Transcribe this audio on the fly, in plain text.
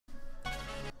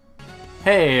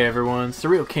Hey everyone,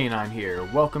 surrealcanine here.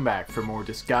 Welcome back for more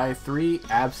Disgaea 3,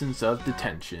 Absence of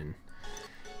Detention.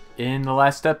 In the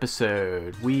last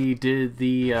episode, we did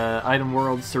the item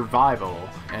world survival,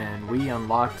 and we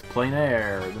unlocked Plein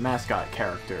Air, the mascot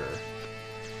character.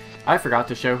 I forgot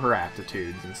to show her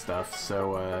aptitudes and stuff,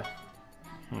 so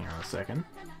hang on a second.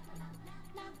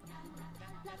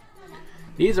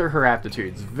 These are her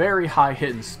aptitudes. Very high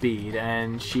hit and speed,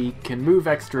 and she can move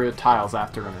extra tiles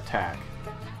after an attack.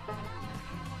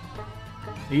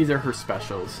 These are her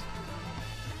specials.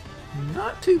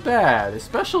 Not too bad,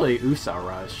 especially USA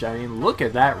Rush. I mean, look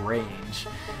at that range.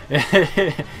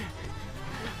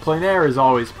 Plein Air is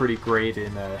always pretty great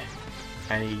in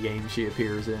any game she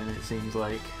appears in, it seems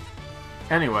like.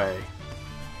 Anyway,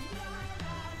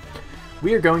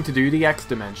 we are going to do the X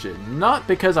Dimension. Not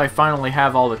because I finally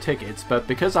have all the tickets, but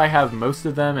because I have most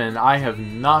of them and I have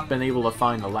not been able to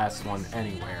find the last one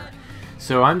anywhere.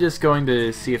 So I'm just going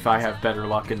to see if I have better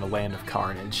luck in the Land of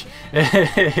Carnage.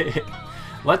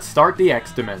 Let's start the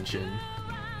X Dimension.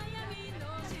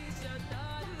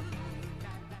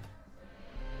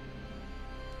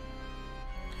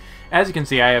 As you can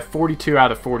see, I have 42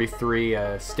 out of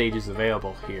 43 stages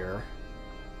available here.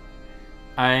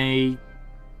 I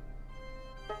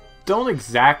don't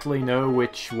exactly know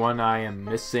which one I am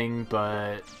missing,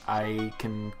 but I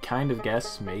can kind of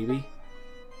guess, maybe.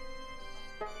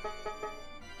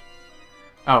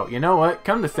 Oh, you know what?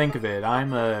 Come to think of it,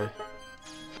 I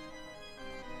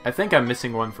think I'm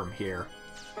missing one from here.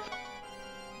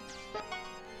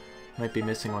 Might be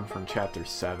missing one from Chapter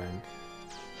 7.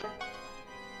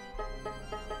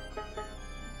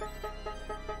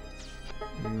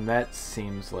 That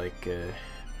seems like a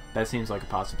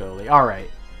possibility.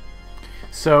 Alright.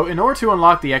 So, in order to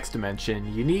unlock the X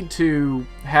Dimension, you need to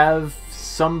have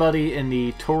somebody in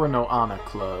the Torano Ana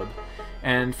Club.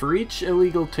 And for each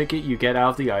illegal ticket you get out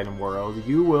of the item world,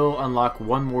 you will unlock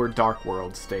one more Dark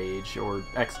World stage, or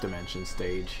X Dimension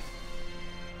stage.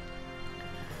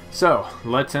 So,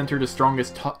 let's enter the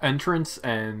strongest entrance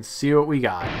and see what we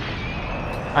got.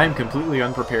 I am completely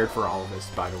unprepared for all of this,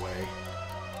 by the way.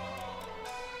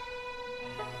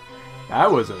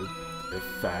 That was an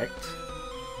effect.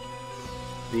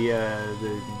 The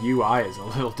UI is a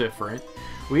little different.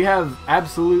 We have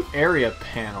absolute area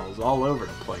panels all over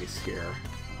the place here.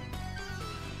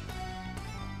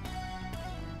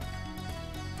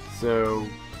 So,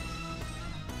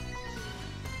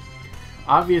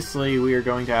 obviously we are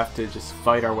going to have to just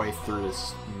fight our way through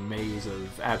this maze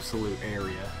of absolute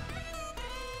area.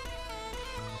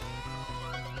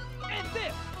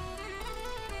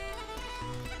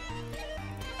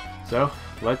 So,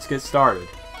 let's get started.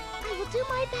 I will do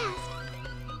my best.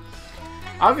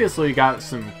 Obviously, we got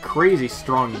some crazy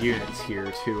strong units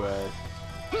here to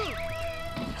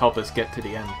help us get to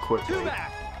the end quickly.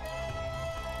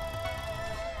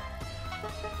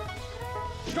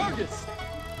 Charges.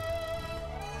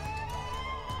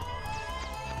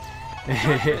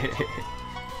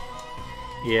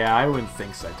 Yeah, I wouldn't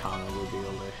think Saitama would be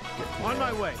able to get to On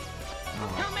my way.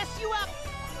 Oh. I'll mess you up.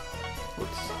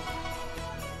 Whoops.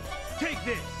 Take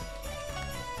this.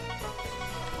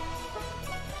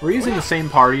 We're using the same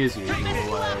party as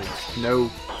usual,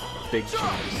 no big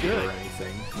changes here or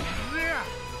anything.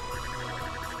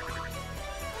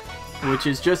 Which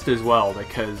is just as well,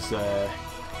 because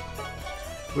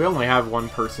we only have one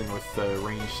person with the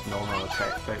ranged normal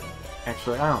attack. But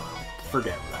actually, I don't know.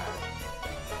 Forget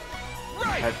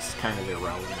that. That's kind of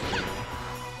irrelevant.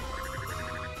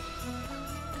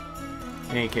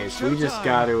 In any case, we just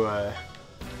gotta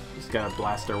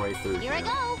blast our way through Here I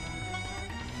go.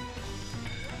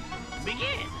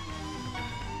 Begin.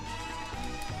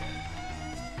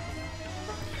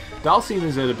 Dalsim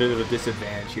is at a bit of a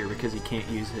disadvantage here because he can't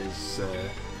use his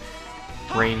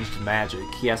ranged magic.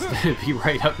 He has to be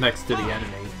right up next to the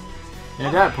enemy. And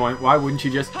at that point, why wouldn't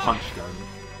you just punch them?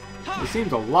 It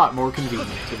seems a lot more convenient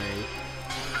to me.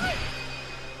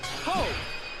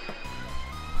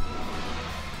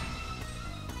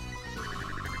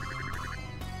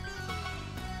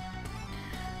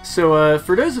 So,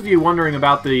 for those of you wondering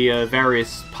about the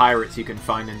various pirates you can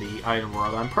find in the item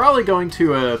world, I'm probably going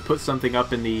to put something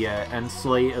up in the end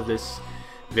slate of this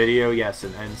video. Yes,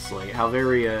 an end slate. How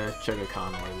very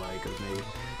Chugakano-like of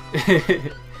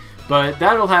me. But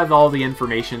that'll have all the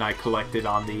information I collected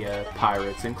on the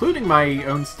pirates, including my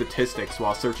own statistics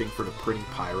while searching for the pretty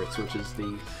pirates, which is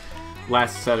the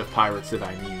last set of pirates that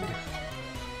I need.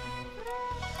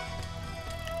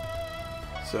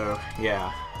 So,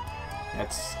 yeah.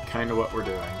 That's kind of what we're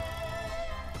doing.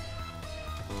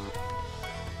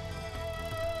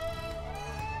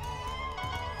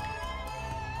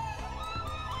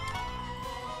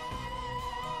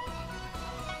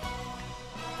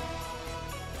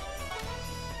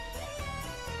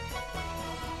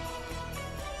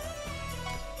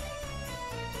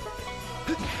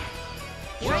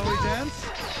 Shall we dance?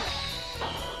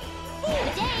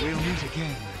 Today. We'll meet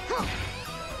again.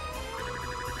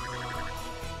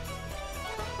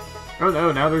 Oh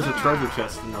no, now there's a treasure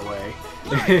chest in the way.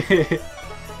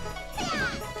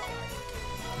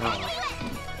 Oh.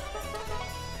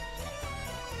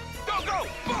 Go, go,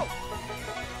 go!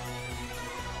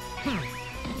 There.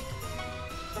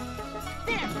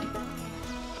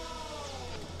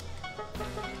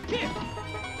 Here.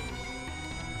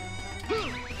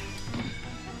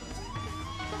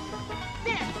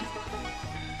 There.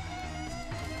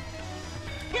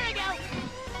 Here I go.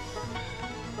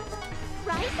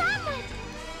 Rice omelet.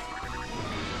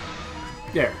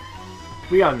 There.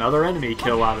 We got another enemy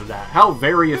kill out of that. How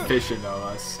very efficient of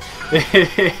us.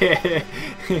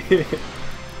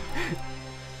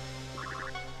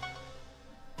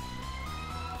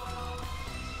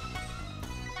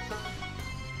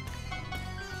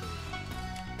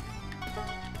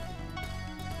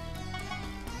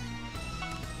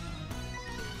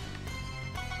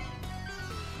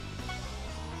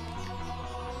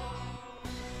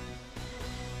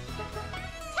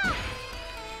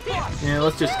 Yeah,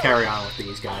 let's just carry on with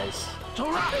these guys. The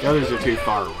others are too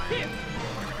far away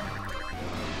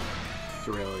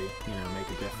to really, make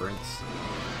a difference.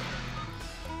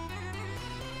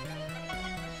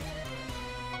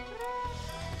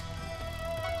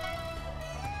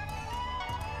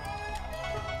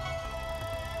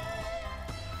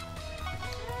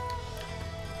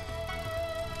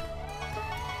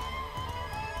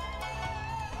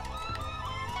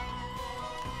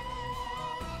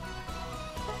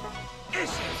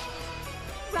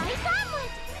 Rice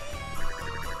omelet.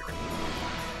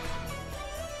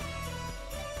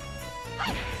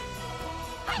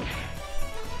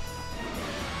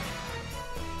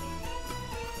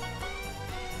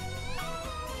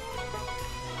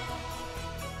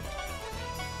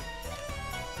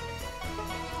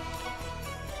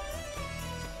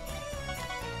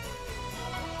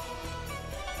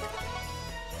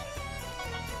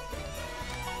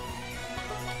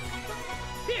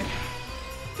 Here.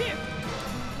 Here.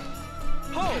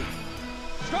 Ho!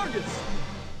 Targets!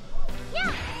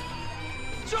 Yeah.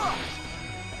 Charge!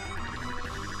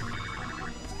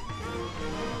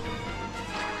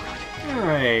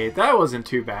 Alright, that wasn't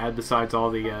too bad besides all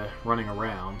the running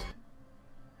around.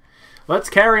 Let's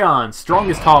carry on.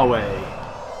 Strongest hallway.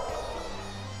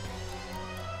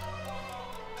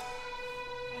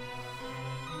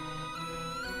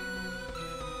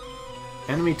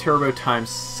 Enemy turbo times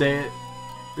 6.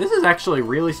 This is actually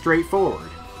really straightforward.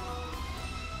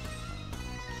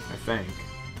 I think.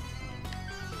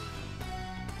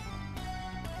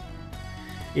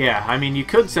 Yeah, I mean, you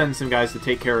could send some guys to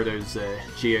take care of those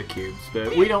geocubes,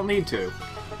 but we don't need to.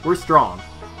 We're strong.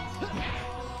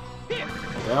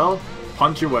 Well,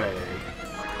 punch away.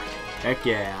 Heck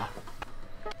yeah.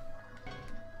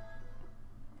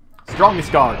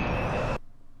 Strongest guard.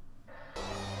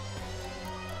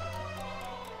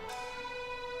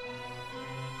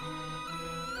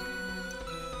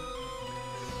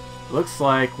 Looks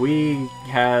like we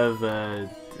have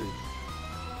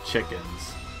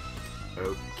chickens.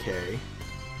 Okay.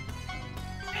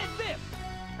 And this!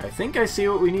 I think I see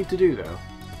what we need to do, though.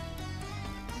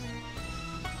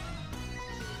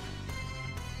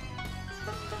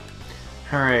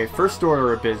 Alright, first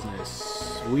order of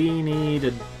business. We need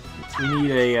a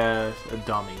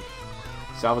dummy.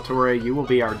 Salvatore, you will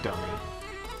be our dummy.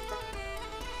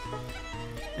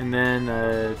 And then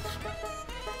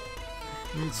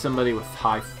need somebody with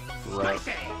high threat.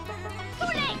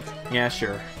 Yeah,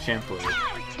 sure. Shampoo.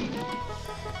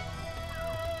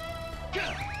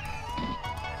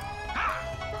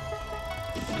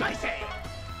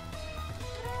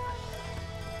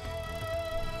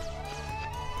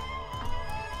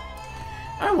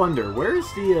 I wonder, where's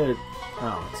the,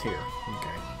 oh, it's here. Okay.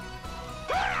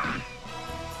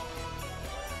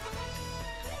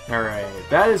 Alright,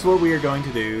 that is what we are going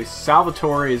to do.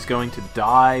 Salvatore is going to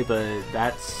die, but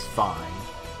that's fine.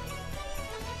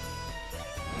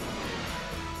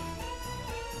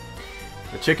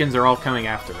 The chickens are all coming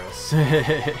after us.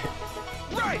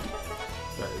 Right!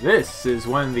 But this is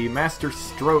when the Master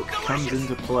Stroke comes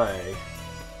into play.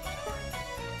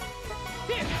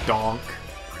 Donk.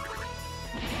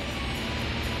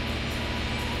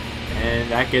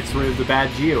 And that gets rid of the bad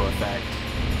Geo effect.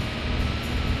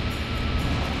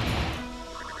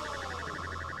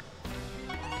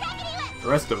 The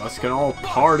rest of us can all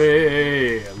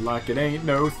party like it ain't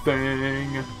no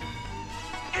thing.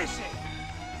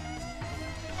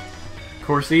 Of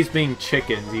course, these being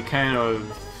chickens, you kind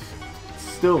of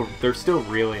they're still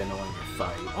really annoying to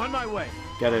fight. On my way.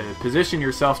 Gotta position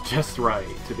yourself just right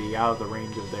to be out of the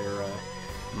range of their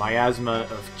Miasma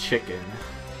of chicken.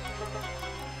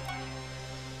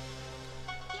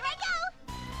 Here I go.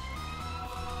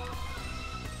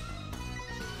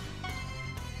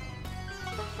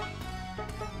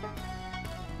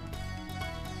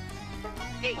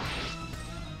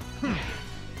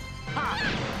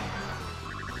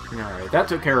 Alright, that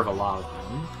took care of a lot of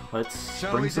them. Let's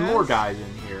Shall bring we some more dance? guys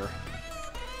in here.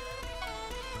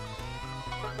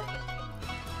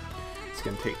 It's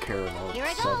gonna take care of all Here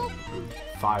I 7 go. or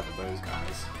 5 of those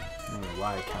guys. I don't know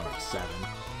why I counted 7.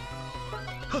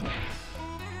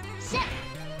 Sit.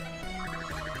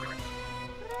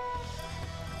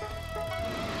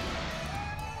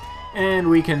 And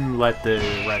we can let the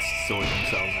rest sort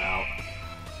themselves out.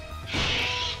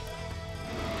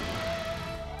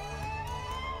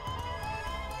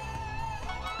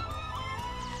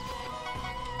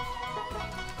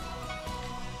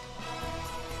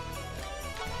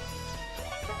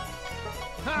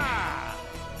 Ha!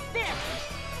 There.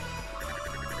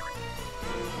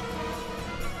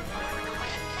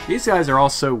 These guys are all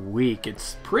so weak,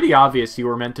 it's pretty obvious you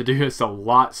were meant to do this a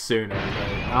lot sooner,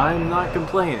 but I'm not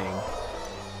complaining.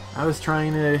 I was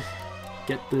trying to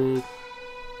get the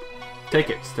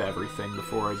tickets to everything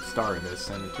before I started this,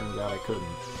 and it turns out I couldn't.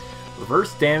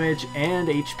 Reverse damage and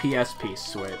HP SP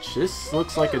switch. This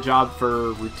looks like a job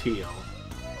for Rutiel.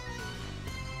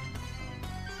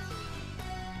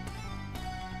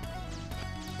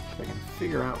 If I can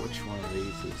figure out which one of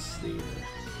these is the...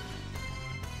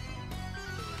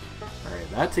 Alright,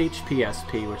 that's HP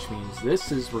SP, which means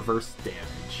this is reverse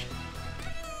damage.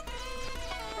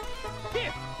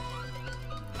 Here!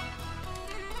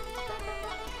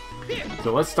 Here!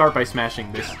 So let's start by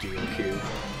smashing this GeoQ.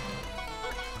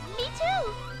 Me too.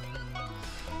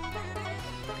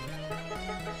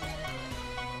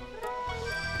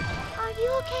 Are you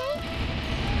okay?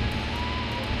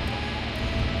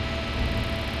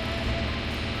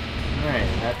 Alright,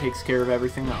 that takes care of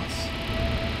everything else.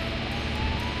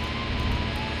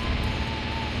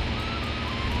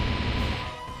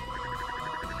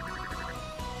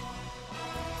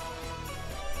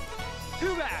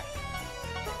 Too bad!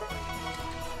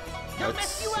 Don't Let's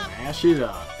mess you up. smash it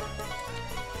up.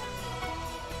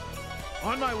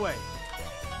 On my way!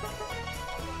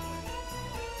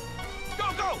 Go,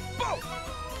 go! Go!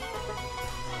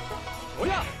 Oh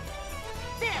yeah!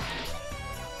 There.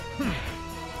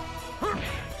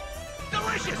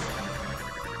 Delicious!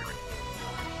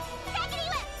 Raggedy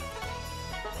whip.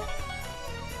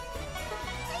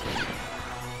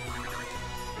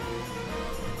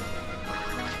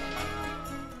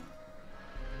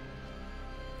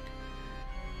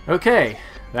 Okay,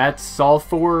 that's all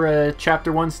 4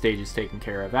 Chapter 1 stages taken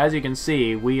care of. As you can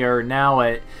see, we are now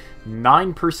at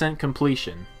 9%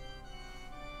 completion,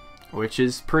 which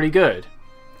is pretty good.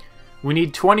 We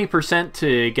need 20%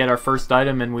 to get our first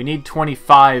item, and we need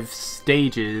 25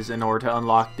 stages in order to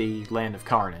unlock the Land of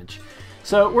Carnage.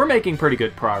 So we're making pretty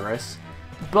good progress,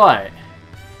 but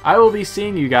I will be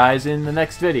seeing you guys in the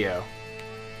next video.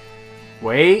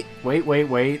 Wait,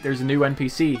 there's a new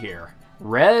NPC here.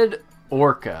 Red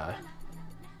Orca.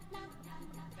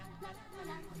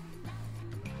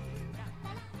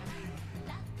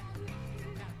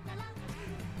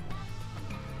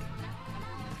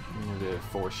 A bit of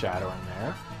foreshadowing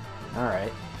there.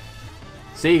 Alright.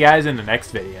 See you guys in the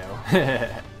next video.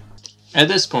 At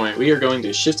this point, we are going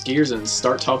to shift gears and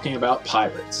start talking about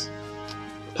pirates.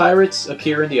 Pirates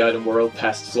appear in the item world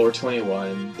past floor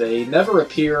 21. They never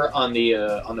appear on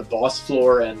the boss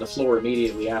floor and the floor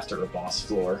immediately after a boss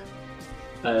floor.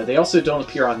 They also don't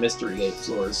appear on mystery gate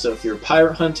floors, so if you're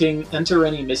pirate hunting, enter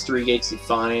any mystery gates you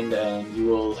find and you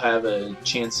will have a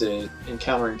chance at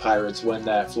encountering pirates when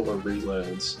that floor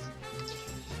reloads.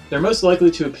 They're most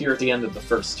likely to appear at the end of the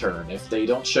first turn. If they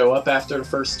don't show up after the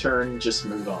first turn, just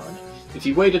move on. If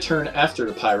you wait a turn after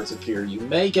the pirates appear, you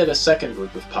may get a second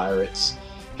group of pirates.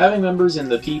 Having members in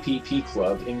the PPP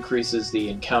club increases the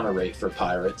encounter rate for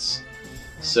pirates,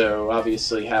 so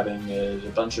obviously having a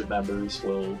bunch of members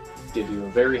will give you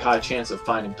a very high chance of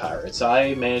finding pirates.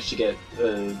 I managed to get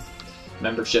a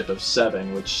membership of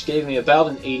 7, which gave me about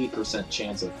an 80%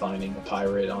 chance of finding a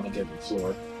pirate on a given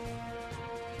floor.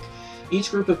 Each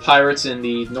group of pirates in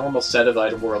the normal set of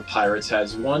Item World pirates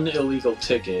has 1 illegal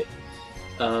ticket.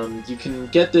 You can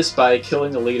get this by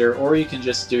killing the leader, or you can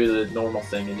just do the normal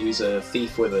thing and use a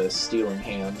thief with a stealing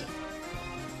hand.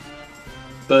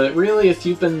 But really, if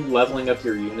you've been leveling up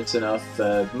your units enough,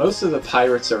 most of the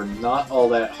pirates are not all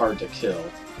that hard to kill.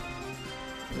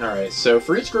 Alright, so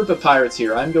for each group of pirates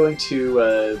here, I'm going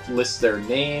to list their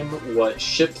name, what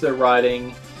ship they're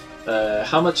riding,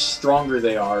 how much stronger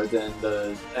they are than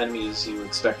the enemies you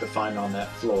expect to find on that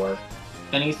floor,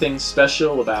 anything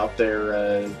special about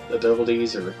their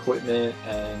abilities or equipment,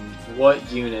 and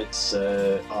what units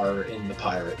are in the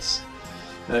pirates.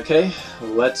 Okay,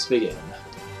 let's begin.